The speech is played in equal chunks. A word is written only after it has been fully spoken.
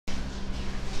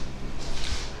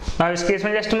अब इस केस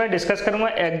में जस्ट मैं डिस्कस करूंगा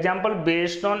example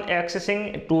based on accessing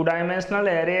two dimensional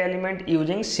array element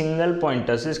using single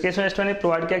pointers. इस केस में जस्ट मैंने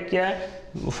प्रोवाइड क्या किया है,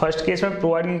 फर्स्ट केस में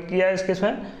प्रोवाइड किया है इस केस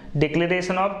में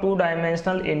declaration of two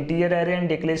dimensional integer array and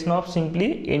declaration of simply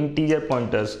integer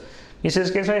pointers.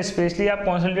 इस केस में स्पेशली आप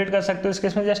कॉन्सेंट्रेट कर सकते हो। इस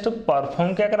केस में जस्ट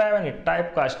परफॉर्म क्या कराया मैंने,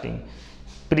 टाइप कास्टिंग।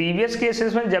 प्रीवियस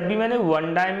केसेस में जब भी मैंने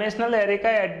वन डायमेंशनल एरे का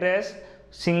एड्रेस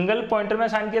सिंगल पॉइंटर में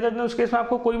असाइन किया था तो उस केस में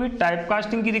आपको कोई भी टाइप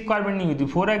कास्टिंग की रिक्वायरमेंट नहीं हुई थी।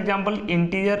 For example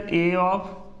integer a of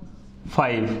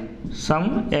 5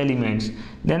 some elements,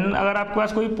 then अगर आपके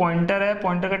पास कोई पॉइंटर है,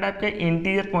 पॉइंटर का टाइप क्या है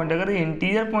इंटीजर पॉइंटर, अगर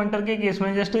इंटीजर पॉइंटर के केस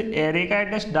में जस्ट एरे का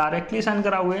एड्रेस डायरेक्टली असाइन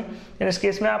करा हुए हैं, इस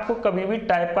केस में आपको कभी भी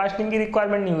टाइप कास्टिंग की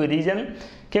रिक्वायरमेंट नहीं हुई। रीजन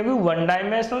क्योंकि वन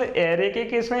डायमेंशनल एरे के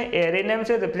केस में एरे नेम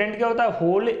से रिप्रेजेंट क्या होता है,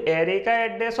 होल एरे का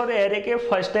एड्रेस और एरे के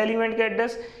फर्स्ट एलिमेंट का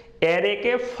एड्रेस, एरे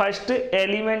के फर्स्ट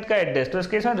एलिमेंट का एड्रेस। तो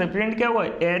इसके साथ रिप्रेजेंट क्या हुआ,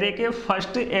 एरे के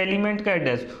फर्स्ट एलिमेंट का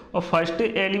एड्रेस, और फर्स्ट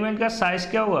एलिमेंट का साइज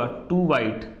क्या हुआ 2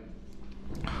 बाइट।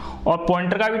 और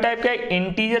पॉइंटर का भी टाइप क्या है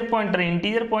इंटीजर पॉइंटर।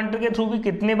 इंटीजर पॉइंटर के थ्रू भी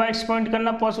कितने बाइट्स पॉइंट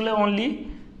करना पॉसिबल है, ओनली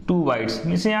 2 बाइट्स।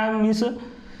 मीन्स यहाँ मीन्स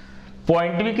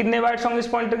पॉइंट भी कितने बाइट्स होंगे इस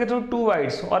पॉइंटर के थ्रू 2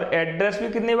 बाइट्स, और एड्रेस भी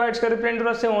कितने बाइट्स का रिप्रेजेंट हो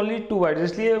रहा है, ओनली 2 बाइट्स।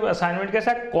 इसलिए असाइनमेंट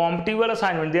कैसा है, compatible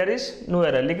assignment, there is no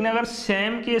error. लेकिन अगर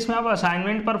सेम केस में आप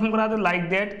असाइनमेंट परफॉर्म करा दो like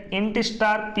that int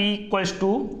star p equals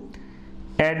to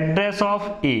address of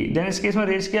a, then इस केस में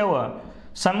रेज क्या हुआ,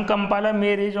 सम compiler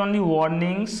may raise only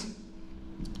warnings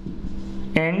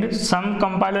and some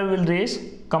compiler will raise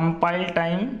compile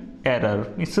time error.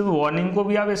 इस वार्निंग को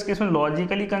भी आप इस केस में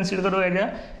लॉजिकली कंसीडर करो as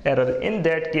error in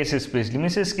that case specially.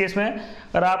 Means इस केस में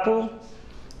अगर आप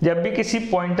जब भी किसी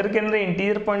पॉइंटर के अंदर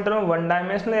इंटीजर पॉइंटर में वन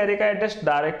डायमेंशनल एरे का एड्रेस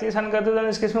डायरेक्टली असाइन करते हो तो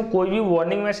इस केस में कोई भी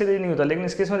वार्निंग मैसेज नहीं होता। लेकिन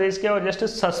इस केस में रेज क्या हो, just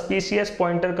suspicious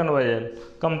pointer conversion,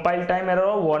 compile time error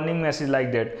और वार्निंग मैसेज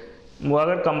लाइक दैट।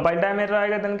 अगर कंपाइल टाइम एरर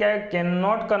आएगा देन क्या है, can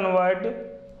not convert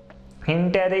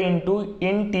int array into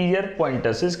integer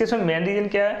pointers. इसके इसमें मेन रीजन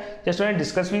क्या है, जस्ट मैंने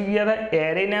डिस्कस भी किया था,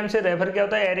 एरे नेम से रेफर क्या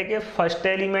होता है, एरे के फर्स्ट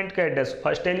एलिमेंट का एड्रेस,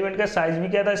 फर्स्ट एलिमेंट का साइज भी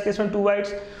क्या था इसके इसमें 2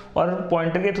 बाइट्स, और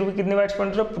पॉइंटर के थ्रू भी कितने बाइट्स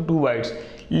पॉइंटर 2 बाइट्स।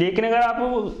 लेकिन अगर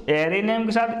आप एरे नेम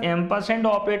के साथ एम्परसेंड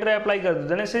ऑपरेटर अप्लाई कर दो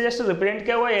देन इससे जस्ट रिप्रेजेंट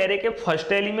क्या हुआ, एरे के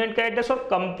फर्स्ट एलिमेंट का एड्रेस और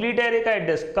कंप्लीट एरे का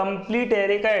एड्रेस, कंप्लीट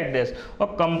एरे का एड्रेस,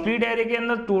 और कंप्लीट एरे के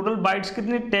अंदर टोटल बाइट्स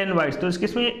कितने 10 बाइट्स। तो इसके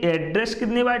इसमें एड्रेस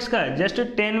कितने बाइट्स का है, जस्ट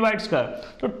 10 बाइट्स का।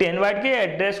 तो 10 बाइट के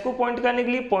एड्रेस को पॉइंट करने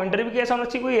के लिए पॉइंटर भी कैसा होना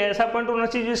चाहिए, कोई ऐसा पॉइंट होना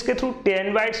चाहिए जिसके थ्रू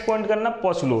 10 बाइट्स पॉइंट करना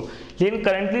पॉसिबल हो। लेकिन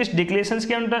करंटली इस डिक्लेरेशंस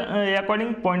के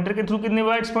अकॉर्डिंग पॉइंटर के थ्रू कितने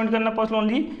बाइट्स पॉइंट करना पॉसिबल,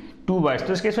 ओनली 2 बाइट्स।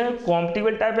 तो इसके इसमें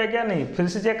कॉम्पिटिबल टाइप है क्या, नहीं, फिर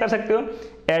से चेक कर सकते हो।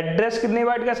 एड्रेस कितने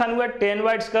बाइट का असाइन हुआ है 10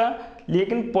 बाइट्स का,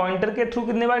 लेकिन पॉइंटर के थ्रू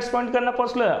कितने बाइट्स पॉइंट करना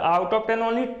पॉसिबल है, आउट ऑफ 10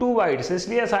 ओनली 2 बाइट्स।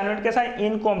 इसलिए असाइनमेंट कैसा है,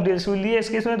 इनकॉम्पिटिबल। इसलिए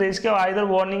इसके इसमें रेज क्या आइदर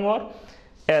वार्निंग और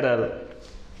एरर।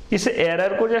 इस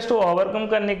एरर को जस्ट ओवरकम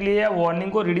करने के लिए या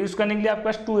वार्निंग को रिड्यूस करने के लिए आपके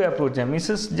पास 2 अप्रोच है।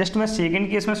 मीन्स जस्ट मैं सेकंड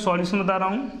केस में सॉल्यूशन बता रहा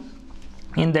हूँ।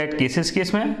 इन दैट केस इस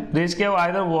केस में रेज क्या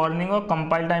आइदर वार्निंग और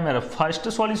compile time error. First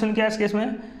solution क्या है इस केस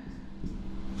में,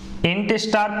 int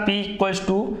star p equals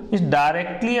to, इस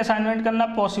डायरेक्टली असाइनमेंट करना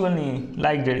पॉसिबल नहीं है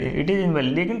like that, it is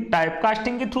invalid. लेकिन टाइप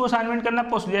कास्टिंग के थ्रू असाइनमेंट करना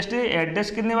पॉसिबल। जस्ट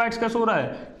एड्रेस कितने बाइट्स का सो रहा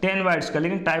है 10 बाइट्स का,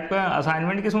 लेकिन टाइप का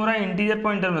असाइनमेंट किस में हो रहा है इंटीजर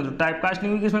पॉइंटर में, तो टाइप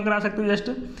कास्टिंग भी किस में करा सकते हो,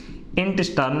 just int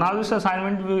star. Now this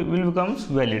assignment will becomes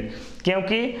valid,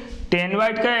 क्योंकि 10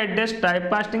 बाइट का एड्रेस टाइप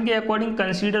कास्टिंग के अकॉर्डिंग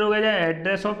कंसीडर हो गया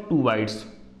एड्रेस ऑफ 2 बाइट्स,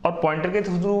 और पॉइंटर के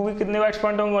थ्रू भी कितने बाइट्स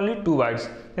पॉइंट होंगे, ओनली 2 बाइट्स।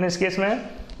 इन इस केस में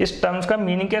इस टर्म्स का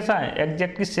मीनिंग कैसा है,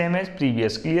 exactly same as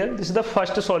previous. Clear, this is the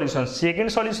first solution. Second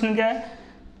solution क्या है,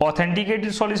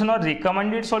 ऑथेंटिकेटेड सॉल्यूशन और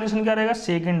रिकमेंडेड सॉल्यूशन क्या रहेगा,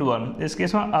 सेकंड वन। इस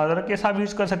केस में अदर के साथ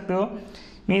यूज कर सकते हो।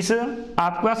 मीन्स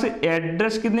आपके पास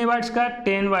एड्रेस कितने बाइट्स का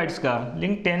 10 बाइट्स का,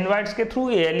 लेकिन 10 बाइट्स के थ्रू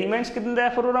एलिमेंट्स कितने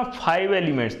रेफर हो रहा है 5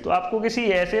 एलिमेंट्स। तो आपको किसी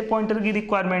ऐसे पॉइंटर की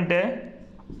रिक्वायरमेंट है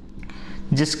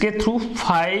जिसके थ्रू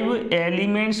 5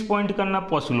 एलिमेंट्स पॉइंट करना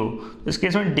पॉसिबल हो। इस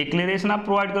केस में डिक्लेरेशन आप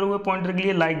प्रोवाइड करोगे पॉइंटर के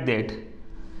लिए like that,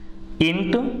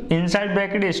 int inside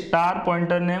bracket star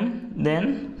pointer name then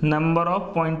number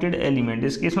of pointed element.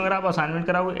 इस केस में अगर आप असाइनमेंट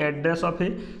कराओगे एड्रेस ऑफ ए,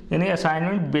 यानी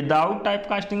असाइनमेंट विदाउट टाइप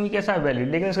कास्टिंग भी कैसा है वैलिड।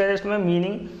 लेकिन इसका जस्ट मैं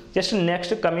meaning just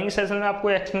next coming session में आपको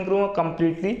एक्सप्लेन करूंगा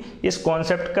कंप्लीटली। इस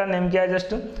कॉन्सेप्ट का नेम क्या है,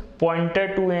 just pointer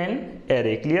to an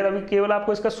array. Clear, अभी केवल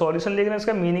आपको इसका सॉल्यूशन लेकिन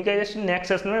इसका मीनिंग क्या है जस्ट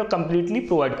नेक्स्ट सेशन में कंप्लीटली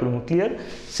प्रोवाइड करूंगा। Clear,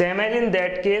 same as in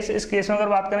that case. इस केस में अगर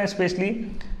बात करें स्पेशली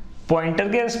पॉइंटर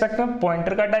के रिस्पेक्ट में,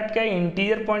 पॉइंटर का टाइप क्या है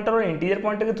इंटीजर पॉइंटर, और इंटीजर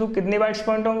पॉइंटर के थ्रू कितने बाइट्स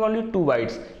पॉइंट होंगे, ओनली 2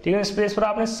 बाइट्स। ठीक है, स्पेस पर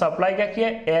आपने सप्लाई क्या किया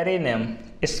एरे नेम।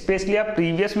 स्पेशली आप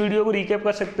प्रीवियस वीडियो को रिकैप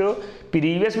कर सकते हो।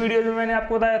 प्रीवियस वीडियो में मैंने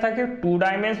आपको बताया था कि 2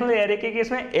 डायमेंशनल एरे के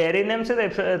केस में एरे नेम से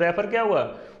रेफर क्या हुआ,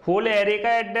 होल एरे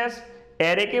का एड्रेस,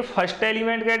 एरे के फर्स्ट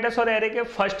एलिमेंट का एड्रेस और एरे के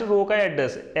फर्स्ट रो का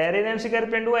एड्रेस। एरे नेम से क्या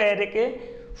रिप्रेजेंट हुआ, एरे के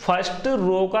फर्स्ट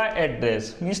रो का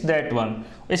एड्रेस मीन्स दैट वन।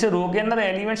 इसे रो के अंदर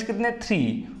एलिमेंट्स कितने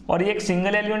 3 और ये एक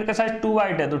सिंगल एलिमेंट का साइज 2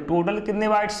 बाइट है, तो टोटल कितने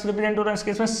बाइट्स रिप्रेजेंट हो रहे हैं इस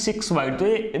केस में 6 बाइट। तो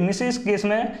ये मीन्स इस केस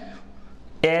में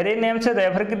एरे नेम से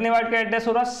रेफर कितने बाइट का एड्रेस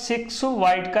हो रहा है 6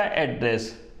 बाइट का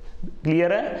एड्रेस।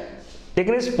 क्लियर है?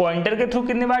 लेकिन इस पॉइंटर के थ्रू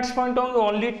कितने बाइट्स पॉइंट होंगे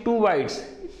ओनली 2 बाइट्स,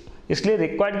 इसलिए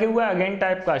रिक्वायर्ड क्या हुआ again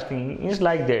type casting means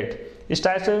like that. इस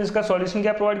टाइप से इसका सॉल्यूशन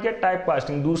क्या प्रोवाइड किया टाइप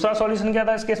कास्टिंग। दूसरा सॉल्यूशन क्या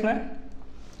था इस केस में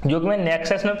जो कि मैं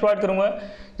नेक्स्ट सेशन में प्रोवाइड करूंगा।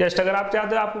 जस्ट अगर आप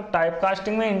चाहते हो आप टाइप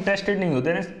कास्टिंग में इंटरेस्टेड नहीं होते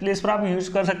हैं प्लेस पर आप यूज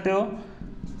कर सकते हो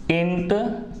इंट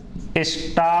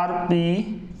स्टार पी।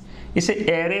 इसे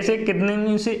एरे से कितने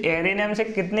इसे एरे नेम से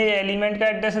कितने एलिमेंट का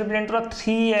एड्रेस रिप्रेजेंट हो रहा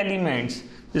 3 एलिमेंट्स।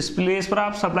 इस प्लेस पर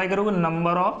आप सप्लाई करोगे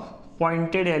नंबर ऑफ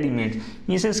पॉइंटेड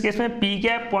एलिमेंट्स। इस केस में पी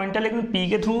क्या है पॉइंटर, लेकिन पी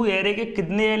के थ्रू एरे के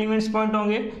कितने एलिमेंट्स पॉइंट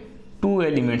होंगे 2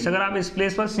 एलिमेंट्स। अगर आप इस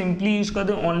प्लेस पर सिंपली यूज कर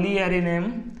दो only array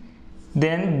name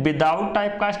then without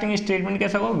type casting statement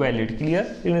कैसा होगा वैलिड। क्लियर?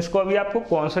 लेकिन इसको अभी आपको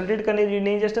कॉन्संट्रेट करने की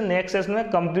नहीं, जस्ट नेक्स्ट सेशन में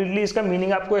कंप्लीटली इसका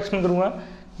मीनिंग आपको एक्सप्लेन करूंगा।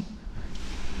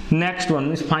 नेक्स्ट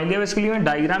वन फाइनली अब इसके लिए मैं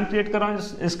डायग्राम क्रिएट कर रहा हूँ।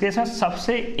 इस केस में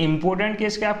सबसे इंपॉर्टेंट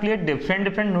केस के आपके लिए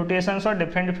डिफरेंट नोटेशंस और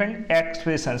डिफरेंट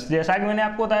एक्सप्रेशंस। जैसा कि मैंने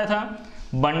आपको बताया था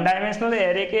 1 डायमेंशनल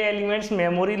एरे के एलिमेंट्स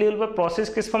मेमोरी लेवल पर प्रोसेस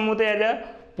किस फॉर्म होते हैं as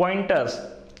pointers.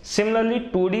 Similarly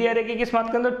 2D array की किस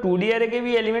बात करें तो 2D एरे के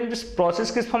भी एलिमेंट्स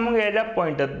प्रोसेस किस फॉर्म होंगे एज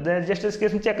पॉइंटर। जस्ट इस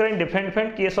केस में चेक करें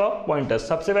डिफरेंट केस ऑफ पॉइंटर्स।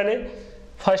 सबसे पहले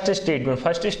फर्स्ट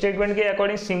स्टेटमेंट के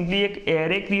अकॉर्डिंग सिंपली एक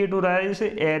एरे क्रिएट हो रहा है। इस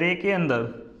एरे के अंदर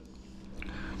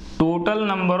टोटल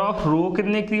नंबर ऑफ रो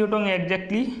कितने क्रिएट होंगे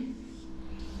exactly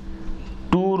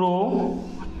 2 row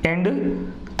and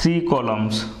 3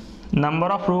 columns.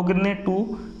 Number of रो कितने 2,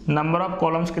 नंबर ऑफ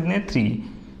कॉलम्स कितने 3।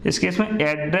 इस केस में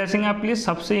एड्रेसिंग आपके लिए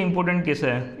सबसे इंपॉर्टेंट केस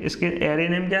है। इसके एरे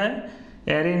नेम क्या है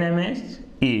एरे नेम है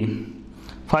ए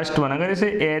फर्स्ट वन। अगर इसे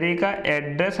एरे का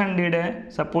एड्रेस 100 है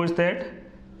suppose that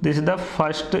this is the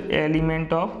first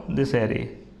element of this array.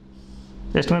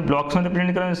 Just मैं ब्लॉक्स में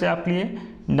रिप्रेजेंट कर रहा हूँ जैसे आपके लिए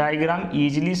डायग्राम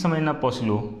इजीली समझना पॉसिबल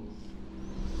हो।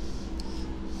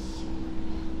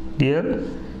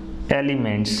 डियर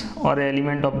एलिमेंट्स और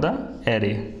element of the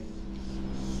array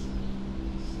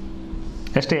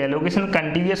just allocation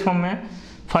continuous form में।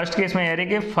 फर्स्ट केस में एरे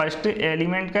के फर्स्ट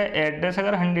एलिमेंट का एड्रेस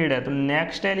अगर 100 है तो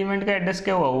नेक्स्ट एलिमेंट का एड्रेस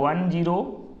क्या हुआ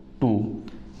 102,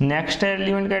 नेक्स्ट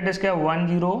एलिमेंट का एड्रेस क्या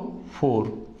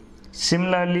 104,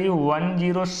 similarly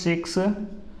 106,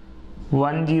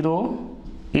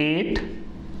 108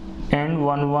 and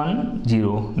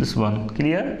 110 this one.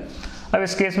 Clear? अब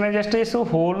इस केस में जस्ट इस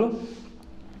होल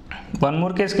वन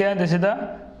मोर केस क्या है this is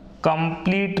the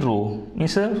complete row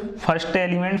means first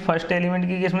element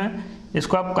की केस में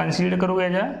इसको आप कंसीडर करोगे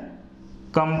as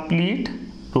complete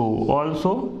row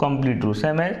also complete row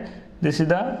same as this is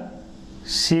the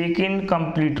second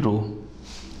complete रो।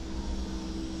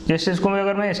 जैसे इसको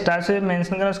अगर मैं स्टार से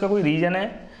मेंशन करूँ इसका कोई रीजन है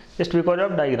जस्ट बिकॉज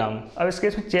ऑफ डायग्राम। अब इस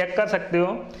केस में चेक कर सकते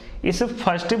हो इस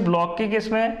फर्स्ट ब्लॉक के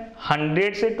केस में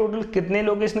 100 से टोटल कितने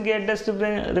लोकेशन के एड्रेस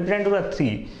रिप्रेजेंट हो रहा है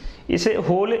 3। इसे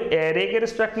होल एरे के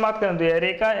रिस्पेक्ट में बात करें तो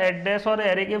एरे का एड्रेस और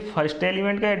एरे के फर्स्ट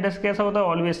एलिमेंट का एड्रेस कैसा होता है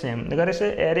ऑलवेज सेम। अगर इसे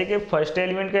एरे के फर्स्ट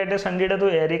एलिमेंट का एड्रेस 100 है तो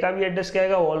एरे का भी एड्रेस क्या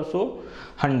आएगा ऑल्सो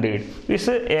 100। इस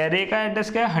एरे का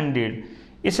एड्रेस क्या है 100।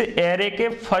 इस एरे के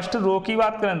फर्स्ट रो की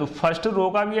बात करें तो फर्स्ट रो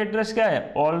का भी एड्रेस क्या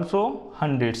है ऑल्सो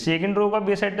 100। सेकेंड रो का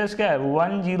बेस एड्रेस क्या है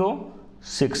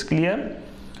 106। क्लियर?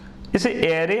 इसे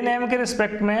एरे नेम के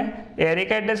रिस्पेक्ट में एरे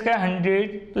का एड्रेस क्या है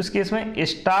 100 तो इस केस में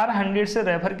स्टार 100 से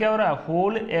रेफर क्या हो रहा है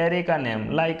होल एरे का नेम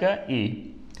लाइक ए।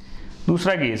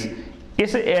 दूसरा केस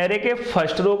इस एरे के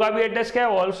फर्स्ट रो का भी एड्रेस क्या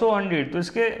है ऑल्सो 100 तो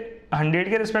इसके 100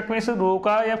 के रिस्पेक्ट में इस रो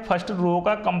का या फर्स्ट रो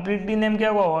का कंप्लीटली नेम क्या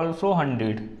होगा ऑल्सो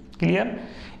 100। क्लियर?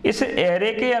 इस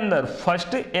एरे के अंदर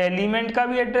फर्स्ट एलिमेंट का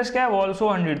भी एड्रेस क्या है ऑल्सो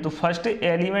 100 तो फर्स्ट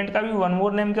एलिमेंट का भी वन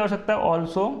मोर नेम क्या हो सकता है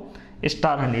ऑल्सो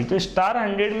स्टार 100। तो स्टार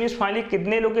 100 मीन्स फाइनली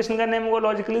कितने लोकेशन का नेम होगा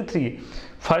लॉजिकली 3।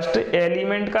 फर्स्ट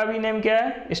एलिमेंट का भी नेम क्या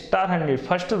है स्टार 100,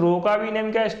 फर्स्ट रो का भी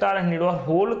नेम क्या है स्टार 100 और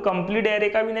होल कंप्लीट एरे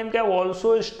का भी नेम क्या है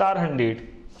also star 100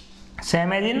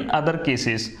 same as in other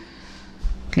cases.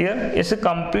 Clear? इस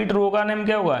कंप्लीट रो का नेम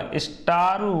क्या होगा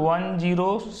स्टार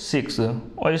 106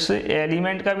 और इस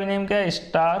एलिमेंट का भी नेम क्या है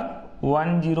स्टार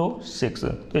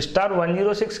 106। तो स्टार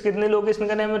 106 कितने लोकेशन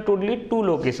का नेम है टोटली 2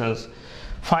 लोकेशंस।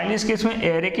 फाइनली इस केस में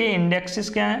एरे के इंडेक्सेस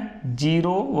क्या हैं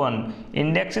 0 1।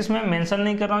 इंडेक्सेस में मेंशन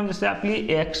नहीं कर रहा हूँ जिससे आपकी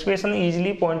एक्सप्रेशन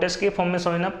इजीली पॉइंटर्स के फॉर्म में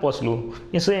समझना पॉसिबल हो,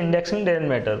 इससे इंडेक्सिंग डजंट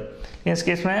मैटर। इस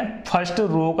केस में फर्स्ट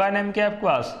रो का नेम क्या है आपके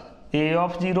पास ए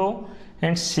ऑफ 0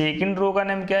 एंड सेकेंड रो का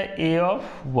नेम क्या है ए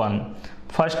ऑफ 1।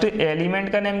 फर्स्ट एलिमेंट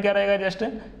का नेम क्या रहेगा जस्ट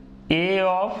ए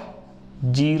ऑफ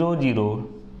 0 0।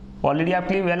 ऑलरेडी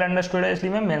आपके लिए वेल अंडरस्टूड है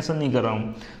इसलिए मैं मेंशन नहीं कर रहा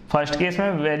हूँ। फर्स्ट केस में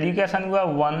वैल्यू क्या साइन हुआ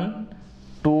 1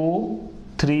 2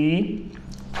 3,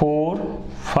 4,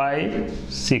 5,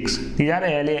 6 these are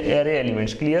array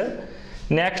elements. clear.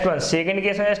 Next one second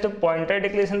case में जस्ट पॉइंटर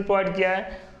डिक्लेरेशन प्रोवाइड किया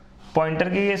है. पॉइंटर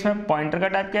के केस में पॉइंटर का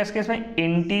टाइप क्या है, इस केस में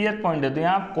इंटीजर पॉइंटर. तो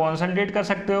यहाँ आप कॉन्संट्रेट कर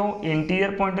सकते हो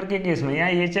इंटीजर पॉइंटर के केस में. यहाँ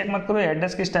ये चेक मत करो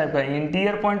एड्रेस किस टाइप का है.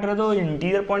 इंटीजर पॉइंटर है तो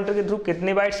इंटीजर पॉइंटर के थ्रू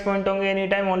कितने बाइट्स पॉइंट होंगे, any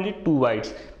time only 2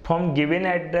 bytes from given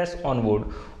address on board.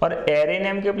 और एरे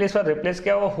नेम के प्लेस पर रिप्लेस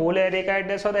क्या होगा, होल एरे का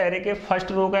एड्रेस और एरे के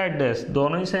फर्स्ट रो का एड्रेस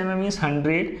दोनों ही सेम है, मीन्स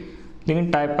 100.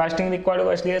 लेकिन टाइप कास्टिंग रिक्वायर्ड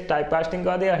होगा, इसलिए टाइप कास्टिंग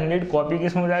का 100 कॉपी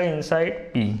किस में हो जाएगा, इनसाइड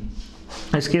पी.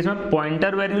 इस केस में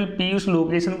पॉइंटर वेरिएबल पी उस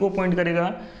लोकेशन को पॉइंट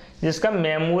करेगा जिसका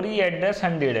मेमोरी एड्रेस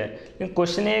 100 है. लेकिन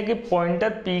क्वेश्चन ये है कि पॉइंटर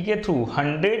पी के थ्रू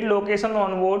 100 लोकेशन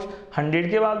ऑनवर्ड, 100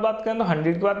 के बाद बात करें तो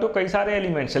 100 के बाद तो कई सारे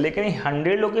एलिमेंट्स है, लेकिन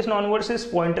 100 लोकेशन ऑनवर्ड से इस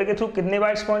पॉइंटर के थ्रू कितने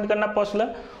बाइट्स पॉइंट करना पॉसिबल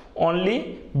है, only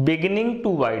beginning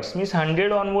 2 bytes, means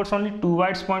 100 onwards only 2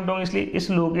 bytes point होंगे. इसलिए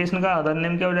इस लोकेशन का अदर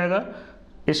नेम क्या हो जाएगा,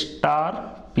 स्टार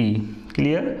पी.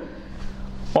 क्लियर.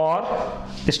 और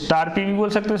स्टार पी भी बोल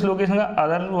सकते हो इस लोकेशन का.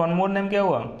 अदर वन मोर नेम क्या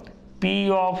हुआ, पी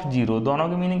ऑफ 0. दोनों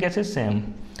की मीनिंग कैसे, सेम.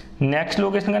 नेक्स्ट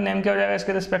लोकेशन का नेम क्या हो जाएगा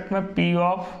इसके रिस्पेक्ट में, पी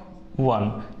ऑफ 1.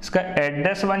 इसका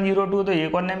एड्रेस 102, तो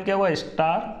एक और नेम क्या हुआ,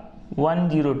 स्टार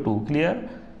 102. क्लियर.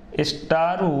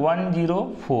 स्टार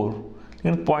 104.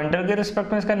 लेकिन पॉइंटर के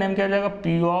रिस्पेक्ट में इसका नेम क्या हो जाएगा,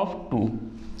 पी ऑफ 2.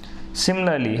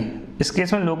 सिमिलरली इस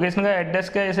केस में लोकेशन का एड्रेस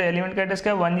क्या है, इस एलिमेंट का एड्रेस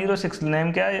क्या है, 106.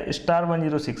 नेम क्या है, स्टार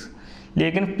 106.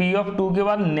 लेकिन पी ऑफ 2 के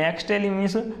बाद नेक्स्ट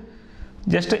एलिमेंट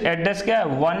जस्ट एड्रेस क्या है,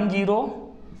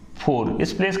 104.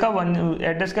 इस प्लेस का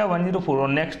एड्रेस क्या है, 104. और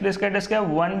नेक्स्ट प्लेस का एड्रेस क्या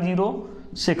है,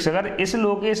 106. अगर इस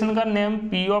लोकेशन का नेम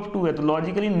पी ऑफ 2 है तो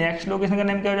लॉजिकली नेक्स्ट लोकेशन का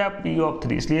नेम क्या हो जाएगा, पी ऑफ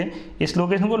 3. इसलिए इस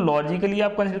लोकेशन को लॉजिकली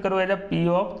आप कंसिडर करोगे पी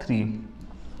ऑफ 3.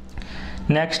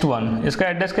 नेक्स्ट वन, इसका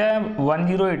एड्रेस क्या है,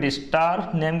 108.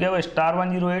 स्टार नेम क्या होगा, स्टार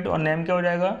 108. और नेम क्या हो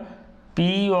जाएगा,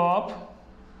 P of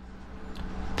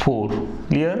 4.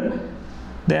 Clear.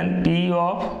 Then P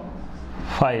of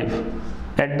 5.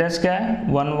 Address क्या है,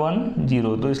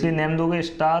 110. तो इसलिए नेम दोगे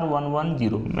स्टार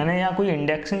 110. मैंने यहाँ कोई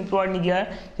इंडेक्सिंग प्रोवाइड नहीं किया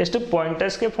है, जस्ट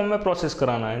पॉइंटर्स के फॉर्म में प्रोसेस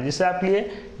कराना है जिससे आपके लिए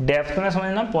डेप्थ में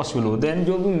समझना पॉसिबल हो. देन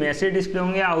जो भी मैसेज डिस्प्ले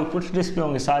होंगे, आउटपुट्स डिस्प्ले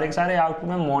होंगे, सारे के सारे आउटपुट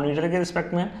में मॉनिटर के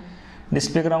रिस्पेक्ट में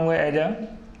डिस्प्ले कराऊंगा as a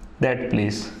that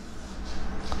place.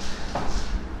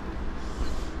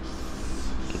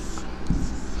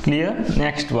 Clear.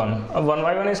 Next one, अब वन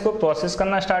बाय वन इसको प्रोसेस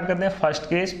करना स्टार्ट करते हैं. फर्स्ट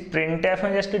केस printf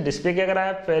में जस्ट डिस्प्ले क्या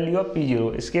कराया, वैल्यू ऑफ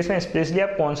P0. इस केस में स्पेशली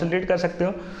आप कॉन्सेंट्रेट कर सकते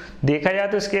हो. देखा जाए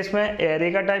तो इस केस में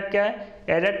एरे का टाइप क्या है,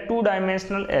 एज अ 2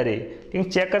 डायमेंशनल एरे. लेकिन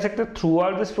चेक कर सकते हो through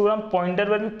out this programme pointer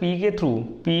value P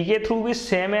के थ्रू भी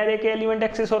सेम एरे के एलिमेंट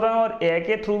एक्सेस हो रहे हैं और ए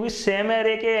के थ्रू भी सेम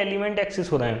एरे के एलिमेंट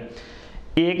एक्सेस हो रहे हैं.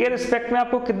 ए के रिस्पेक्ट में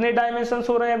आपको कितने डायमेंशन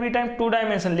हो रहे हैं, एवरी टाइम 2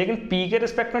 डायमेंशन. लेकिन पी के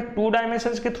रिस्पेक्ट में 2 डायमेंशन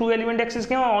के थ्रू एलिमेंट एक्सेस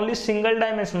किया, only single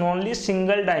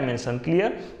dimension.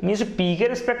 Clear. Means P के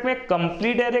रिस्पेक्ट में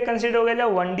कंप्लीट एरे कंसीडर हो गया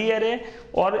 1D एरे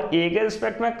और ए के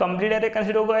रिस्पेक्ट में कंप्लीट एरे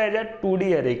कंसीडर होगा as a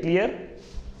 2D array. Clear.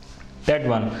 That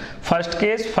one. First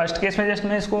case में जस्ट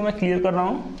मैं इसको क्लियर कर रहा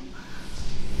हूँ.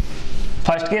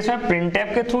 फर्स्ट केस में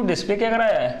printf के थ्रू डिस्प्ले क्या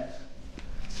कराया है,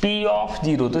 P ऑफ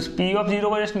 0. तो इस P ऑफ 0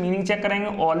 का जस्ट मीनिंग चेक करेंगे.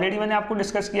 ऑलरेडी मैंने आपको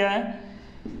डिस्कस किया है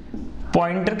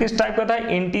पॉइंटर किस टाइप का था,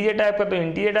 इंटीजर टाइप का. तो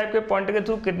इंटीजर टाइप के पॉइंटर के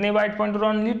थ्रू कितने बाइट पॉइंट हो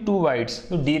रहा है, ओनली 2 बाइट्स.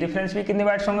 तो डी रेफरेंस भी कितने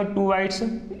बाइट्स होंगे, 2 बाइट्स.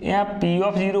 यहाँ P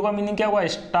ऑफ 0 का मीनिंग क्या हुआ,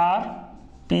 star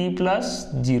P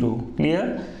plus 0. Clear.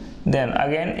 Then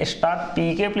again star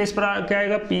P के प्लेस पर क्या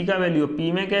आएगा, P का वैल्यू.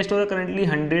 P में क्या स्टोर है करंटली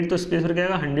 100, तो स्पेस पर क्या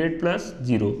आएगा 100 plus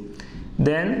 0.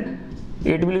 Then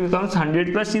it will becomes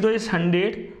 100 plus 0 is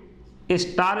 100.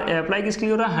 Star apply किसके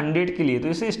लिए हो रहा है, 100 के लिए. तो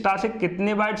इसे स्टार से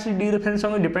कितने बाइट्स डी रेफरेंस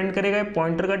होंगे डिपेंड करेगा.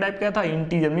 पॉइंटर का टाइप क्या था,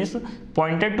 इंटीजर. मींस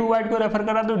पॉइंटर 2 बाइट को रेफर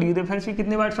करा तो डी रेफरेंस भी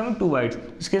कितने बाइट्स होंगे, 2 बाइट्स.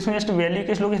 इसके इसमें जस्ट वैल्यू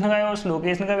किस लोकेशन का आएगा, उस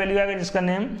लोकेशन का वैल्यू आएगा जिसका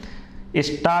नेम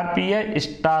स्टार पी है,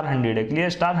 स्टार 100 है. क्लियर.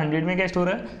 स्टार 100 में क्या स्टोर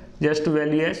है, जस्ट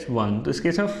वैल्यू है 1. तो इसके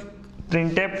इसमें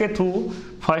printf के थ्रू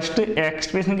फर्स्ट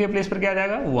एक्सप्रेशन के प्लेस पर क्या आ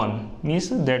जाएगा, 1.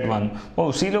 Means that 1. और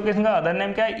उसी लोकेशन का अदर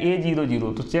नेम क्या है,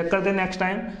 A00. तो चेक करते हैं नेक्स्ट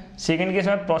टाइम. सेकंड केस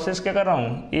में प्रोसेस क्या कर रहा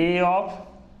हूँ, A ऑफ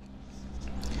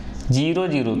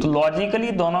 00. तो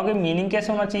लॉजिकली दोनों के मीनिंग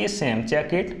कैसे होना चाहिए, सेम.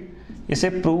 चेक इट, इसे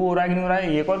प्रूव हो रहा है कि नहीं हो रहा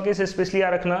है. एक और केस स्पेशली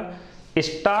याद रखना,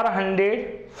 स्टार 100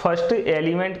 फर्स्ट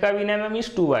एलिमेंट का भी नेम है,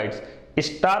 means 2 bytes.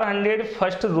 Star 100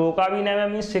 first row का भी नेम है,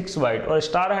 मीन्स 6 बाइट. और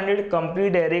स्टार 100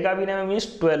 कंप्लीट एरे का भी नेम है, means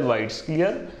 12 bytes.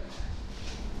 Clear.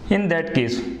 In that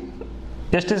case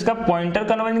just इसका पॉइंटर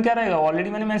कन्वर्जन क्या रहेगा, ऑलरेडी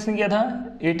मैंने मेंशन किया था,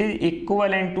 it is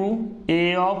equivalent to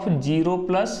A of 0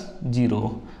 plus 0.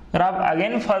 अगर आप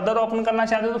अगेन फर्दर ओपन करना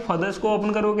चाहते हो तो फर्दर इसको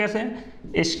ओपन करो कैसे,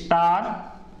 स्टार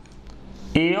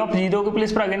A ऑफ 0 के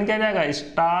प्लेस पर अगेन क्या जाएगा,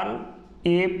 star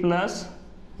A plus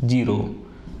 0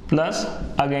 plus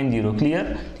again 0, clear.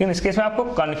 लेकिन इस केस में आपको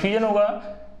कन्फ्यूजन होगा,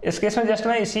 इस केस में जस्ट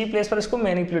मैं इसी प्लेस पर इसको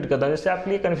मैनिपुलेट करता हूँ जिससे आपके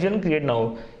लिए कन्फ्यूजन क्रिएट ना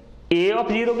हो। ए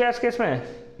ऑफ 0 क्या है इस केस में,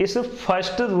 इस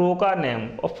फर्स्ट रो का नेम,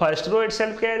 और फर्स्ट रो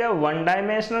इटसेल्फ क्या है, वन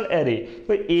डायमेंशनल एरे।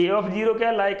 तो ए ऑफ 0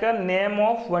 क्या, like a name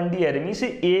of 1D array, means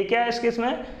ए क्या है इस केस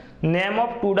में, नेम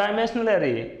ऑफ 2 डायमेंशनल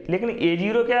एरे। लेकिन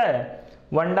A0 क्या है,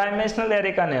 1 डायमेंशनल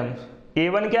एरे का नेम।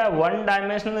 A1 क्या है, 1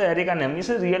 डायमेंशनल एरे का नेम। इस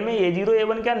रियल में A0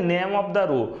 A1 क्या, नेम ऑफ द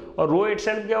रो, और रो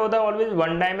इटसेल्फ क्या होता है, ऑलवेज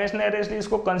 1 डायमेंशनल एरे, इसलिए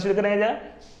इसको कंसीडर करेंगे जाए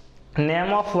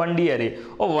नेम ऑफ 1D एरे।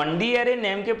 और 1D एरे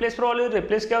नेम के प्लेस पर ऑलवेज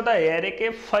रिप्लेस क्या होता है, एरे के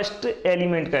फर्स्ट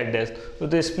एलिमेंट का एड्रेस।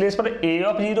 तो इस प्लेस पर A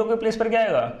ऑफ 0 के प्लेस पर क्या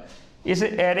आएगा, इस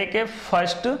एरे के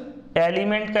फर्स्ट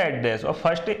एलिमेंट का एड्रेस, और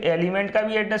फर्स्ट एलिमेंट का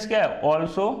भी एड्रेस क्या है,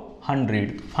 ऑल्सो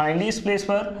 100। फाइनली इस प्लेस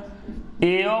पर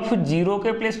A ऑफ 0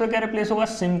 के प्लेस पर क्या रिप्लेस होगा,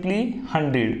 simply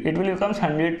 100, it will becomes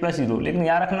 100 plus 0। लेकिन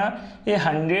याद रखना ये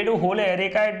 100 होल एरे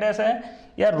का एड्रेस है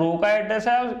या रो का एड्रेस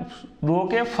है, रो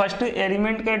के फर्स्ट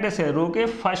एलिमेंट का एड्रेस है, रो के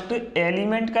फर्स्ट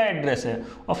एलिमेंट का एड्रेस है,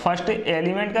 और फर्स्ट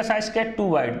एलिमेंट का साइज क्या है, 2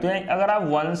 बाइट। तो अगर आप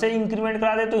 1 से इंक्रीमेंट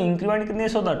करा दे तो इंक्रीमेंट कितने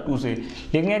से होता है, 2 से।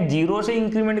 लेकिन ये 0 से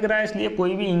इंक्रीमेंट करा है, इसलिए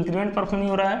कोई भी इंक्रीमेंट परफॉर्म नहीं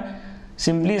हो रहा है।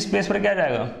 सिंपली इस प्लेस पर क्या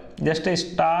जाएगा, जस्ट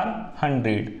स्टार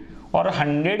 100, और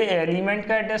 100 एलिमेंट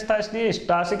का एड्रेस था, इसलिए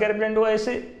स्टार से क्या रिप्रेजेंट हुआ, इस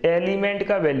एलिमेंट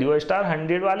का वैल्यू, और स्टार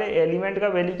 100 वाले एलिमेंट का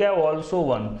वैल्यू क्या है, ऑल्सो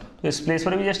 1। तो इस प्लेस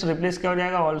पर भी जस्ट रिप्लेस क्या हो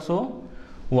जाएगा, ऑल्सो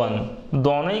 1।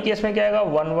 दोनों ही केस में क्या आएगा,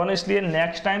 1 1, इसलिए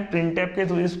नेक्स्ट टाइम प्रिंटफ के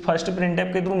थ्रू, इस फर्स्ट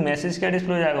प्रिंटफ के थ्रू मैसेज क्या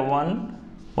डिस्प्ले हो जाएगा, 1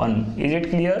 1। Is it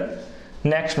clear.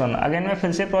 Next one, again मैं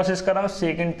फिर से प्रोसेस कर रहा हूँ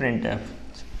second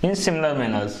printf in similar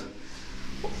manners.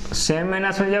 Same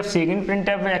manners में जब सेकेंड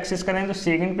प्रिंटफ में एक्सेस करें तो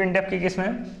सेकेंड प्रिंटफ के केस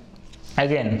में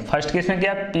अगेन फर्स्ट केस में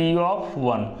क्या है, P ऑफ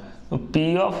 1। तो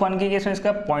P ऑफ 1 के केस में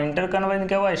इसका पॉइंटर कन्वर्जन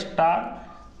क्या हुआ, star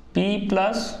P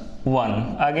plus 1।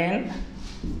 Again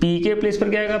P के प्लेस पर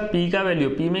क्या आएगा, P का वैल्यू,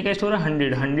 P में क्या स्टोर है,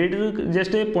 100 100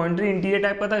 जस्ट पॉइंटर इंटीजर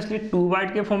टाइप का था, इसलिए 2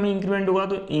 बाइट के फॉर्म में इंक्रीमेंट होगा।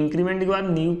 तो इंक्रीमेंट के बाद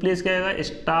न्यू प्लेस क्या आएगा,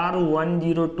 स्टार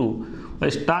 102, और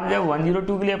स्टार जब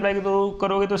 102 के लिए अप्लाई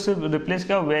करोगे तो उससे रिप्लेस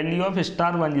क्या, वैल्यू ऑफ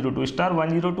स्टार 102। स्टार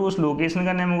 102 उस लोकेशन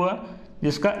का नेम होगा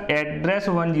जिसका एड्रेस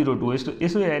 102,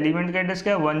 इस एलिमेंट का एड्रेस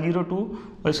क्या है, 102,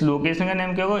 और इस लोकेशन का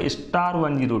नेम क्या होगा, स्टार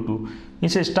 102।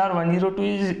 इस star 102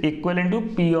 is equal to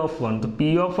P of 1। तो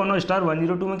P ऑफ 1 और स्टार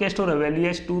 102 में क्या स्टोर है, वैल्यू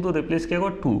है 2, तो रिप्लेस क्या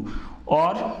होगा 2।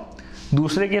 और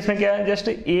दूसरे केस में क्या है, जस्ट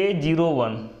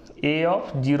A01, A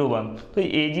ऑफ 01। तो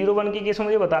A01 के केस में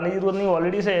मुझे बताने की जरूरत नहीं,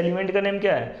 ऑलरेडी इस एलिमेंट का नेम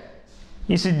क्या है,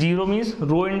 इस 0 मीन्स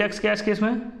रो इंडेक्स क्या है इस केस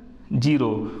में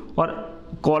 0, और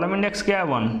कॉलम इंडेक्स क्या है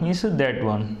 1, मीन्स दैट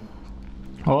 1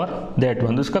 और दैट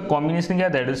 1। तो इसका कॉम्बिनेशन क्या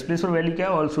है, दैट इस प्लेस पर वैल्यू क्या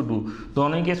है, ऑल्सो 2।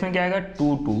 दोनों ही केस में क्या आएगा,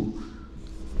 2 2।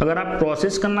 अगर आप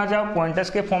प्रोसेस करना चाहो पॉइंटर्स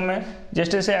के फॉर्म में,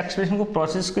 जस्ट ऐसे एक्सप्रेशन को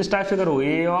प्रोसेस किस टाइप से करो,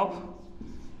 A ऑफ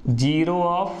 0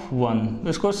 ऑफ 1। तो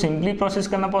इसको सिंपली प्रोसेस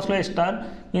करना पॉसिबल है, स्टार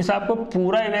मीन्स आपको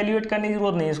पूरा इवेल्युएट करने की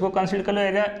जरूरत नहीं, इसको कंसिडर कर लो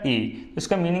एज A।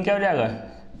 इसका मीनिंग क्या हो जाएगा,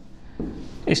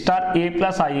 स्टार A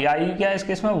प्लस आई, आई क्या है इस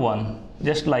केस में 1,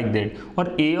 जस्ट लाइक दैट।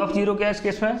 और A ऑफ 0 क्या है इस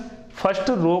केस में, फर्स्ट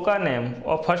रो का नेम,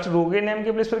 और फर्स्ट रो के नेम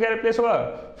के प्लेस पर क्या रिप्लेस होगा,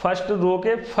 फर्स्ट रो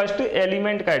के फर्स्ट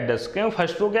एलिमेंट का एड्रेस। क्यों,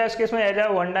 फर्स्ट रो क्या है इस केस में एज ए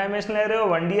 1 डायमेंशनल एरे, और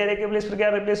 1D एरे के प्लेस पर क्या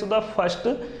रिप्लेस होता है,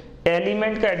 फर्स्ट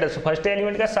एलिमेंट का एड्रेस। फर्स्ट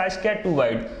एलिमेंट का साइज क्या है, 2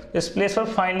 बाइट। इस प्लेस पर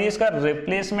फाइनली इसका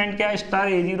रिप्लेसमेंट क्या है, स्टार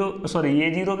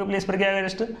A0 के प्लेस पर क्या है,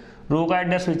 जस्ट रो का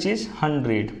address which is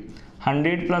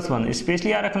 100 plus 1।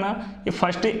 Specially याद रखना ये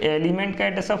फर्स्ट एलिमेंट का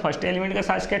एड्रेस है, फर्स्ट एलिमेंट का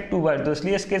साइज क्या है, 2 बाइट। तो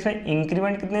इसलिए इस केस में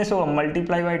इंक्रीमेंट कितने से होगा,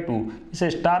 मल्टीप्लाई बाई 2। इसे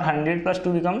स्टार 100 प्लस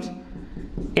 2 बिकम्स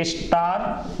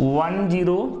स्टार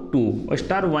 102, और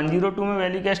स्टार 102 में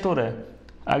वैल्यू क्या स्टोर है,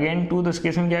 अगेन 2। तो इस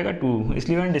केस में क्या आएगा 2,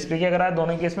 इसलिए मैंने डिस्प्ले क्या करा है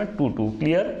दोनों केस में 2 2।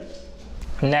 Clear.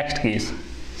 Next case,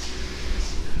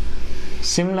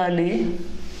 similarly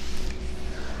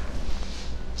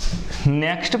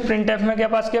next printf में क्या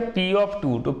पास किया, P ऑफ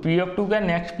 2। तो P ऑफ 2 का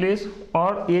नेक्स्ट प्लेस,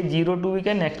 और A02 भी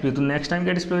क्या नेक्स्ट प्लेस। तो नेक्स्ट टाइम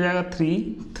क्या डिस्प्ले हो जाएगा,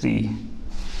 3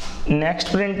 3।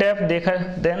 नेक्स्ट प्रिंटफ देखा,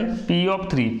 then P of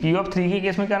 3। P of 3 के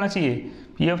केस में क्या आना चाहिए,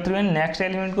 P ऑफ 3 में नेक्स्ट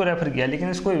एलिमेंट को रेफर किया, लेकिन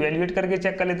इसको इवेल्युएट करके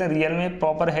चेक कर लेते हैं रियल में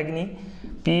प्रॉपर है कि नहीं।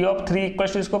 P ऑफ 3 इक्वल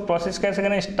टू, इसको प्रोसेस कैसे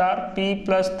करें, star P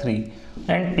plus 3,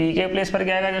 and P के प्लेस पर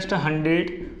क्या आएगा, जस्ट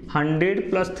 100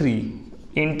 प्लस 3।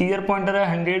 इंटीजर पॉइंटर है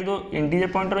 100, तो इंटीजर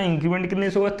पॉइंटर में इंक्रीमेंट कितने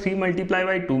से होगा, 3 मल्टीप्लाई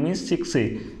बाई 2 मीन्स 6 से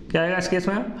क्या आएगा इस केस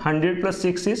में, 100 प्लस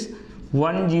 6 इज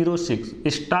 106।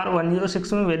 स्टार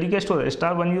 106 में वैल्यू क्या स्टोर है,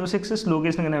 स्टार 106 इस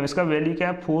लोकेशन का नाम, इसका वैल्यू क्या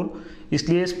है 4,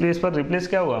 इसलिए इस प्लेस पर रिप्लेस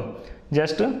क्या होगा,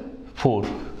 जस्ट 4।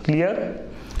 क्लियर।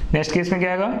 नेक्स्ट केस में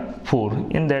क्या आएगा, 4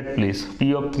 in that place,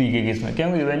 P of 3 के केस में क्या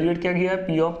इवेल्युएट क्या किया है,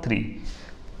 P ऑफ 3।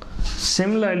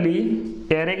 सिमिलरली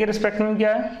एरे के रिस्पेक्ट में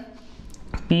क्या है,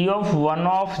 P ऑफ 1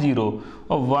 ऑफ 0,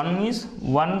 और 1 मीन्स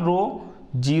 1 रो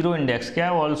जीरो इंडेक्स क्या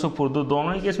है, ऑल्सो 4, तो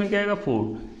दोनों ही केस में क्या आएगा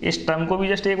 4। इस टर्म को भी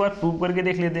जस्ट एक बार प्रूव करके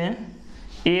देख लेते हैं।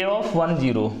 ए ऑफ 1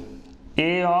 0,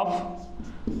 ए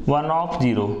ऑफ 1 ऑफ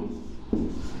 0,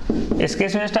 इस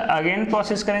केस में जस्ट अगेन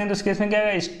प्रोसेस करेंगे तो इस केस में क्या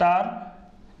आएगा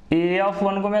स्टार ए ऑफ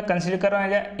 1 को मैं कंसीडर कर रहा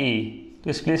हूँ ए, तो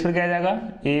इस प्लेस पर क्या आ जाएगा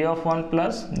ए of 1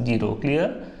 plus 0, clear.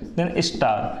 Then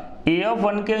star A of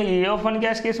 1 के, ए ऑफ 1 क्या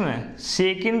है इस केस में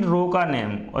सेकंड रो का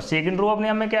नेम, और सेकंड रो अपने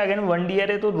आप में क्या अगेन 1D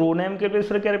एरे, तो रो नेम के प्लेस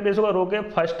पर क्या रिप्लेस होगा, रो के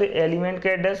फर्स्ट एलिमेंट का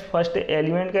एड्रेस, फर्स्ट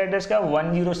एलिमेंट का एड्रेस क्या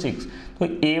 106, तो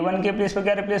A1 के प्लेस पर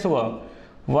क्या रिप्लेस होगा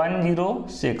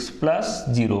 106 plus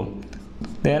 0,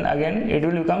 then again it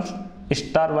will becomes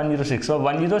star 106, और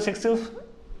 106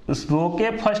 उस रो के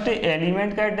फर्स्ट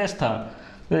एलिमेंट का एड्रेस था,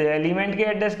 तो एलिमेंट के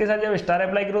एड्रेस के साथ जब स्टार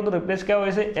अप्लाई करो तो रिप्लेस क्या हो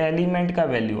इसे एलिमेंट का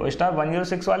वैल्यू, और स्टार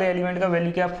 106 वाले एलिमेंट का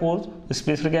वैल्यू क्या है 4,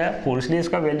 स्पेस पर क्या है 4, इसलिए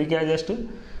इसका वैल्यू क्या है just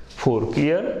 4,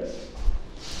 clear.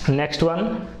 Next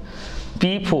one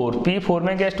P4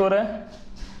 में क्या स्टोर है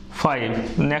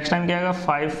 5, नेक्स्ट टाइम क्या आएगा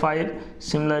 5 5,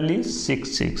 similarly 6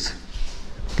 6,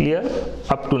 clear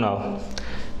up to now.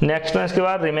 Next one इसके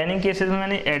बाद रिमेनिंग केसेस में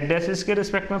मैंने एड्रेसेस के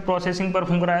रिस्पेक्ट में प्रोसेसिंग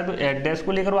परफॉर्म कराया, तो एड्रेस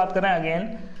को लेकर बात कर रहे हैं।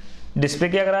 अगेन डिस्प्ले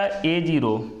क्या करा है A0,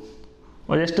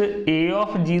 और जस्ट A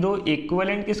ऑफ 0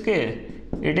 इक्विवेलेंट किसके,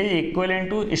 it is equivalent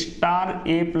to star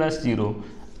A plus 0।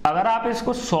 अगर आप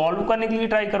इसको सॉल्व करने के लिए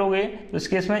ट्राई करोगे तो इस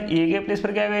केस में A के प्लेस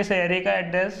पर क्या आएगा, इस एरे का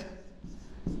address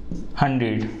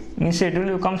 100, means it will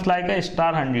becomes like a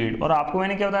star 100, और आपको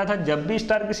मैंने क्या बताया था जब भी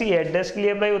स्टार किसी एड्रेस के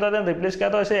लिए अप्लाई होता था रिप्लेस क्या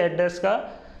था, ऐसे एड्रेस का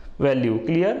वैल्यू,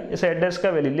 क्लियर, इस एड्रेस का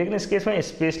वैल्यू। लेकिन इस केस में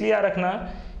स्पेशली याद रखना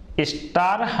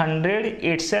स्टार 100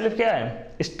 इटसेल्फ क्या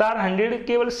है, स्टार 100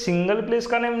 केवल सिंगल प्लेस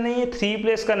का नेम नहीं है, 3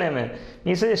 प्लेस का नेम है,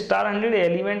 मीन्स स्टार 100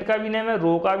 एलिमेंट का भी नेम है,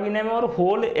 रो का भी नेम है, और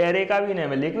होल एरे का भी नेम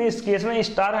है। लेकिन इस केस में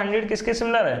स्टार 100 किसके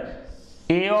सिमिलर है,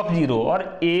 ए ऑफ 0,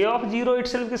 और ए ऑफ 0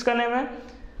 इटसेल्फ किसका नेम है,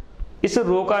 इस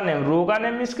रो का नेम, रो का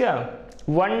नेम मीन्स क्या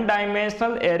 1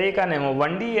 डायमेंशनल एरे का नेम हो,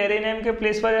 1D एरे नेम के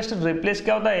प्लेस पर जस्ट रिप्लेस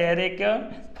क्या होता है एरे का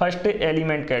फर्स्ट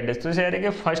एलिमेंट का एड्रेस, तो इस एरे के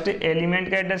फर्स्ट एलिमेंट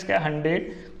का एड्रेस क्या 100,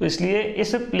 तो इसलिए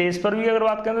इस प्लेस पर भी अगर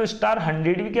बात करें तो स्टार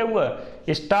 100 भी क्या हुआ,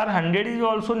 star 100 is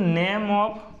also name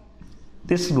of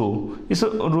this रो, इस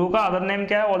रो का अदर नेम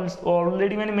क्या है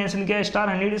ऑलरेडी मैंने मेंशन किया, स्टार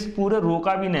 100 इस पूरे रो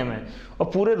का भी नेम है,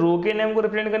 और पूरे रो के नेम को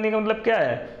रिप्रेजेंट करने का मतलब क्या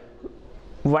है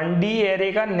 1D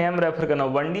एरे का नेम रेफर करना,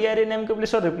 1D एरे नेम के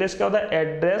प्लेस पर रिप्लेस क्या होता है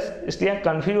एड्रेस, इसलिए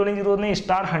कंफ्यूज होने की जरूरत नहीं,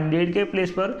 स्टार 100 के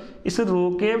प्लेस पर इस रो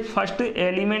के फर्स्ट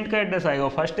एलिमेंट का एड्रेस आएगा,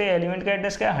 फर्स्ट एलिमेंट का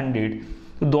एड्रेस क्या है 100,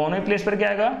 तो दोनों ही प्लेस पर क्या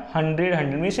आएगा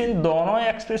 100 मीन्स इन दोनों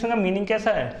एक्सप्रेशन का मीनिंग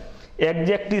कैसा है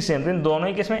एग्जैक्टली सेम, तो इन दोनों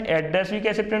ही केस में एड्रेस भी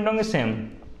कैसे प्रिंट होंगे सेम।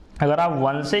 अगर आप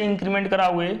 1 से इंक्रीमेंट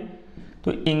कराओगे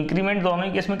तो इंक्रीमेंट दोनों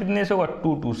ही केस में कितने से होगा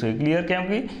 2 2 से, क्लियर,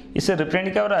 क्योंकि इससे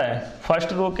रिप्रेजेंट क्या हो रहा है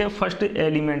फर्स्ट रो के फर्स्ट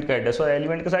एलिमेंट का एड्रेस, और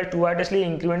एलिमेंट के साथ 2 आया, इसलिए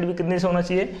इंक्रीमेंट भी कितने से होना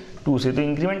चाहिए 2 से, तो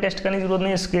इंक्रीमेंट टेस्ट करने की जरूरत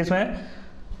नहीं। इस केस में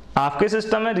आपके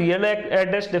सिस्टम में रियल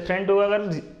एड्रेस डिफरेंट होगा,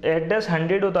 अगर एड्रेस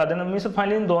 100 होता है मीन्स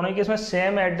फाइनली दोनों ही केस में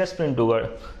सेम एड्रेस प्रिंट होगा,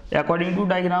 अकॉर्डिंग टू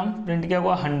डायग्राम प्रिंट क्या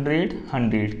होगा 100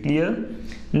 100, clear.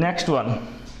 Next one,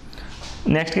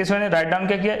 next case में राइट डाउन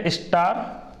क्या किया star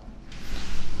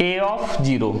A of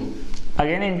 0,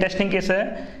 again interesting case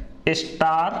है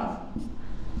स्टार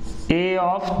ए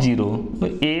ऑफ 0, तो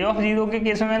ए ऑफ 0 के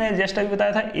केस में मैंने जस्ट अभी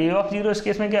बताया था ए ऑफ 0 इस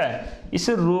केस में क्या है इस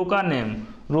रो का नेम,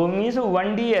 रो मीन्स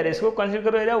 1D एरे, इसको कंसीडर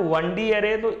करो एरिया 1D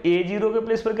एरे, तो A0 के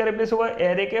प्लेस पर क्या रिप्लेस होगा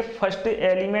एरे के फर्स्ट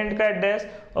एलिमेंट का एड्रेस,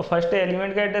 और फर्स्ट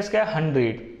एलिमेंट का एड्रेस क्या है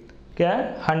 100, क्या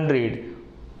है 100,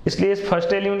 इसलिए इस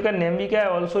फर्स्ट एलिमेंट का नेम भी क्या है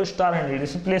ऑल्सो स्टार 100,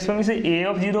 इस प्लेस पर मीन्स ए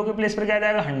ऑफ 0 के प्लेस पर क्या आ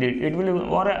जाएगा 100, इट विल,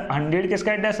 और 100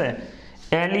 किसका एड्रेस है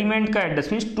एलिमेंट का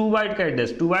एड्रेस मीन्स 2 बाइट का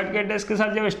एड्रेस, 2 बाइट के एड्रेस के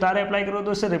साथ जब स्टार अप्लाई करो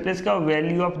तो इससे रिप्लेस क्या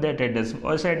वैल्यू ऑफ दैट एड्रेस,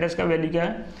 और इस एड्रेस का वैल्यू क्या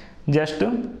है जस्ट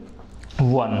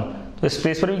 1, तो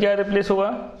स्पेस पर भी क्या रिप्लेस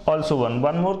होगा ऑल्सो 1।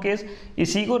 वन मोर केस,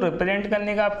 इसी को रिप्रेजेंट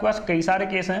करने का आपके पास कई सारे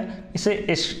केस हैं,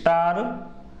 इसे star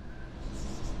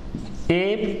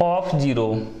A of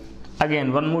 0,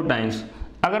 again one more times,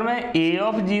 अगर मैं ए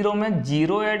ऑफ 0 में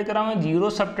 0 ऐड कराऊँ 0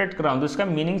 सब्ट्रैक्ट कराऊँ तो इसका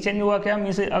मीनिंग चेंज हुआ क्या,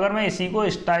 मीन्स अगर मैं इसी को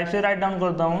इस टाइप से राइट डाउन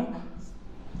करता हूँ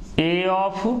ए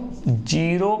ऑफ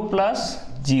 0 प्लस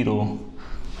 0,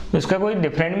 तो इसका कोई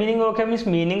डिफरेंट मीनिंग हो क्या, मीन्स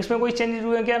मीनिंग्स में कोई चेंजेस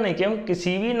हुए क्या, नहीं, क्योंकि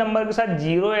किसी भी नंबर के साथ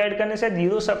 0 ऐड करने से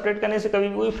 0 सब्ट्रैक्ट करने से कभी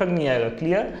भी कोई फर्क नहीं आएगा,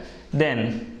 क्लियर। देन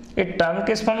एक टर्म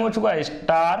किस फॉर्म हो चुका है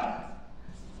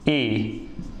star A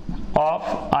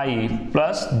of I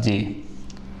plus J,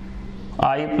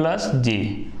 I plus जे,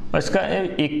 और इसका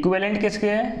इक्विवेलेंट किसके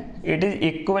है it is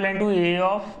equivalent to A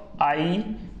of I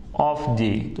of जे,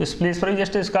 तो इस प्लेस पर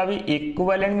जस्ट इसका भी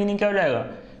इक्विवेलेंट मीनिंग क्या हो जाएगा,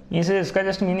 इसका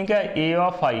जस्ट मीनिंग क्या है ए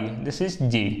ऑफ आई, दिस इज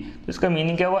जे, तो इसका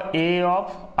मीनिंग क्या हुआ ए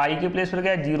ऑफ आई के प्लेस पर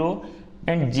क्या है 0,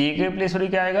 एंड जे के प्लेस पर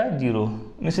क्या आएगा 0,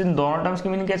 मीन्स इन दोनों टर्म्स की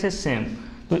मीनिंग कैसे सेम।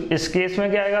 तो इस केस में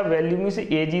क्या आएगा वैल्यू मीन्स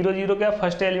A00 क्या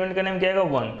फर्स्ट एलिमेंट का नेम क्या आएगा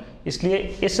 1, इसलिए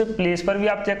इस प्लेस पर भी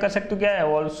आप चेक कर सकते हो क्या है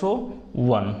ऑल्सो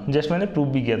 1, जस्ट मैंने प्रूव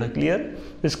भी किया था। क्लियर,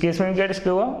 इस केस में क्या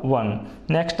डिस्प्ले हुआ 1।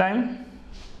 नेक्स्ट टाइम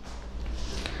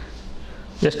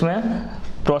जस्ट मैं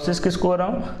प्रोसेस किसको कर रहा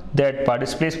हूँ दैट पार्ट,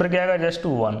 इस प्लेस पर क्या आएगा just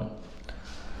 1।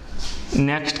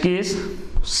 Next case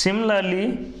similarly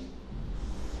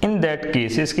in that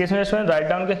case, इस केस में मैंने राइट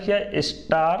डाउन क्या किया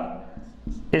स्टार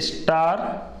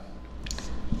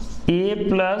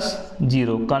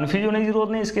A+0, कन्फ्यूज होने की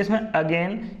जरूरत नहीं। इस केस में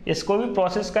अगेन इसको भी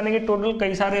प्रोसेस करने के टोटल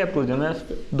कई सारे अप्रोच है, मैं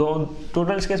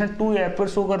टोटल इस केस में 2 अप्रोच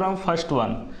शो कर रहा हूँ।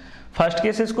 फर्स्ट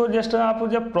केस इसको जस्ट आप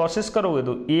जब प्रोसेस करोगे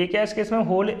तो ए क्या इस केस में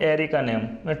होल एरे का नेम,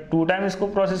 मैं 2 टाइम इसको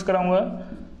प्रोसेस कराऊंगा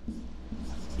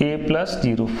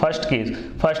A+0 फर्स्ट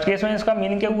केस में इसका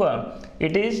मीनिंग क्या हुआ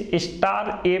इट इज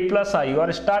स्टार A+i,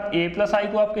 और स्टार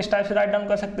A+i को आप किस टाइप से राइट डाउन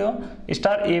कर सकते हो,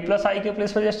 स्टार A+i के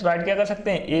प्लेस पर जस्ट राइट क्या कर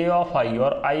सकते हैं A of i,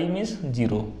 और i means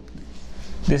 0,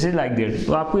 this is like that.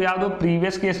 तो आपको याद हो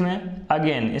प्रीवियस केस में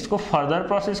अगेन इसको फर्दर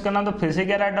प्रोसेस करना तो फिर से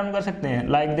क्या राइट डाउन कर सकते हैं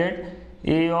like that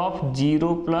A of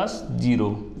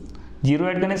 0+0, 0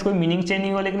 add करने से कोई मीनिंग चेंज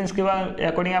नहीं हुआ, लेकिन इसके बाद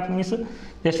अकॉर्डिंग आप मीन्स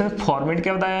जैसे फॉर्मेट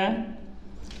क्या बताया है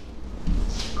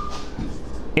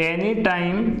any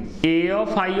time A of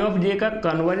i of j का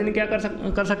कन्वर्जन क्या कर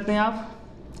सकते हैं आप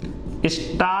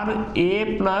स्टार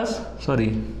A+i+j,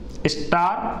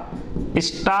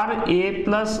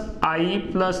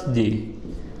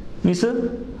 मीन्स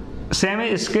सेम है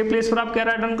इसके प्लेस पर आप क्या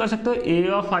राइट डाउन कर सकते हो A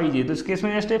of ij, तो इस केस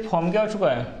में जस्ट फॉर्म क्या हो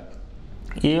चुका है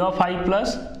A of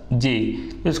i+j,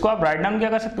 तो इसको आप राइट डाउन क्या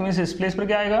कर सकते हो मीन्स इस प्लेस पर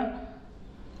क्या आएगा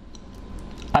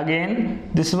again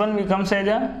this one becomes as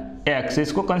x,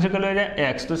 इसको कंसीडर कर लिया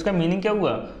जाए x, तो इसका मीनिंग क्या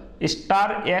हुआ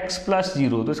स्टार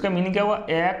x+0, तो इसका मीनिंग क्या हुआ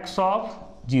x of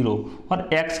 0, और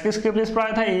x किसके प्लेस पर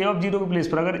आया था A of 0 के प्लेस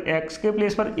पर, अगर x के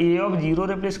प्लेस पर A of 0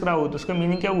 रिप्लेस करा हो तो इसका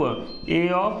मीनिंग क्या हुआ A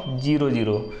of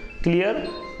 0,0। Clear,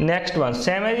 next one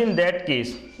same as in that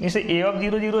case, इसे A of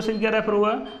 0,0 से क्या रेफर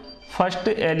हुआ फर्स्ट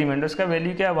एलिमेंट, उसका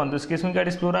वैल्यू क्या है 1, तो इस केस में क्या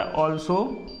डिस्प्ले हो रहा है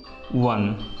also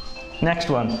 1। Next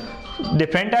one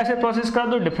different type से प्रोसेस कर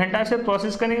दो, डिफरेंट टाइप से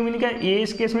प्रोसेस करने की मीनिंग क्या है, ए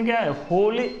इस केस में क्या है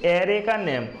होल एरे का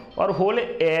नेम, और होल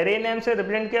एरे नेम से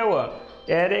रिप्रेजेंट क्या हुआ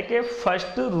एरे के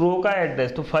फर्स्ट रो का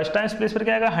एड्रेस, तो फर्स्ट टाइम प्लेस पर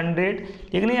क्या आएगा 100,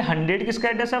 लेकिन ये 100 किसका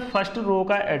एड्रेस है फर्स्ट रो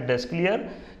का address. Clear,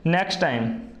 next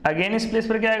time again इस प्लेस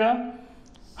पर क्या आएगा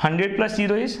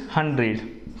 100+0 इज 100,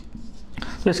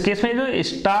 तो इस केस में जो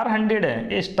स्टार 100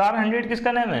 है ये स्टार 100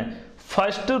 किसका नेम है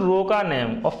फर्स्ट रो का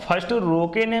नेम, और फर्स्ट रो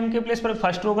के नेम के प्लेस पर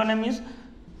फर्स्ट रो का name is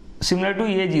similar to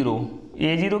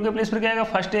A0 के प्लेस पर क्या आएगा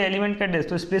फर्स्ट एलिमेंट का एड्रेस,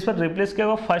 तो इस प्लेस पर रिप्लेस क्या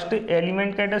होगा फर्स्ट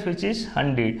एलिमेंट का एड्रेस विच इज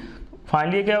 100।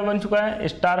 फाइनली क्या बन चुका है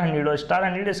स्टार 100, और स्टार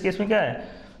 100 इस केस में क्या है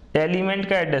एलिमेंट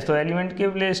का एड्रेस, तो एलिमेंट के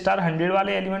प्लेस स्टार 100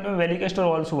 वाले एलिमेंट में वैल्यू का स्टोर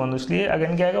ऑल्सो 1, तो इसलिए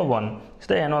अगेन क्या आएगा 1। इस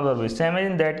the another way same as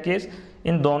in that case,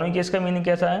 इन दोनों ही केस का मीनिंग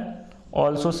कैसा है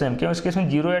ऑल्सो सेम, क्यों इस केस में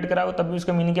 0 ऐड करा हो तब भी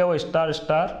उसका मीनिंग क्या हुआ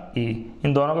स्टार ए,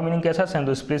 इन दोनों का मीनिंग कैसा सेम,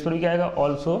 तो इस प्लेस पर भी क्या आएगा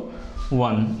also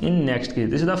 1 in next case.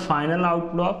 This is the final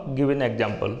output of given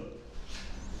example.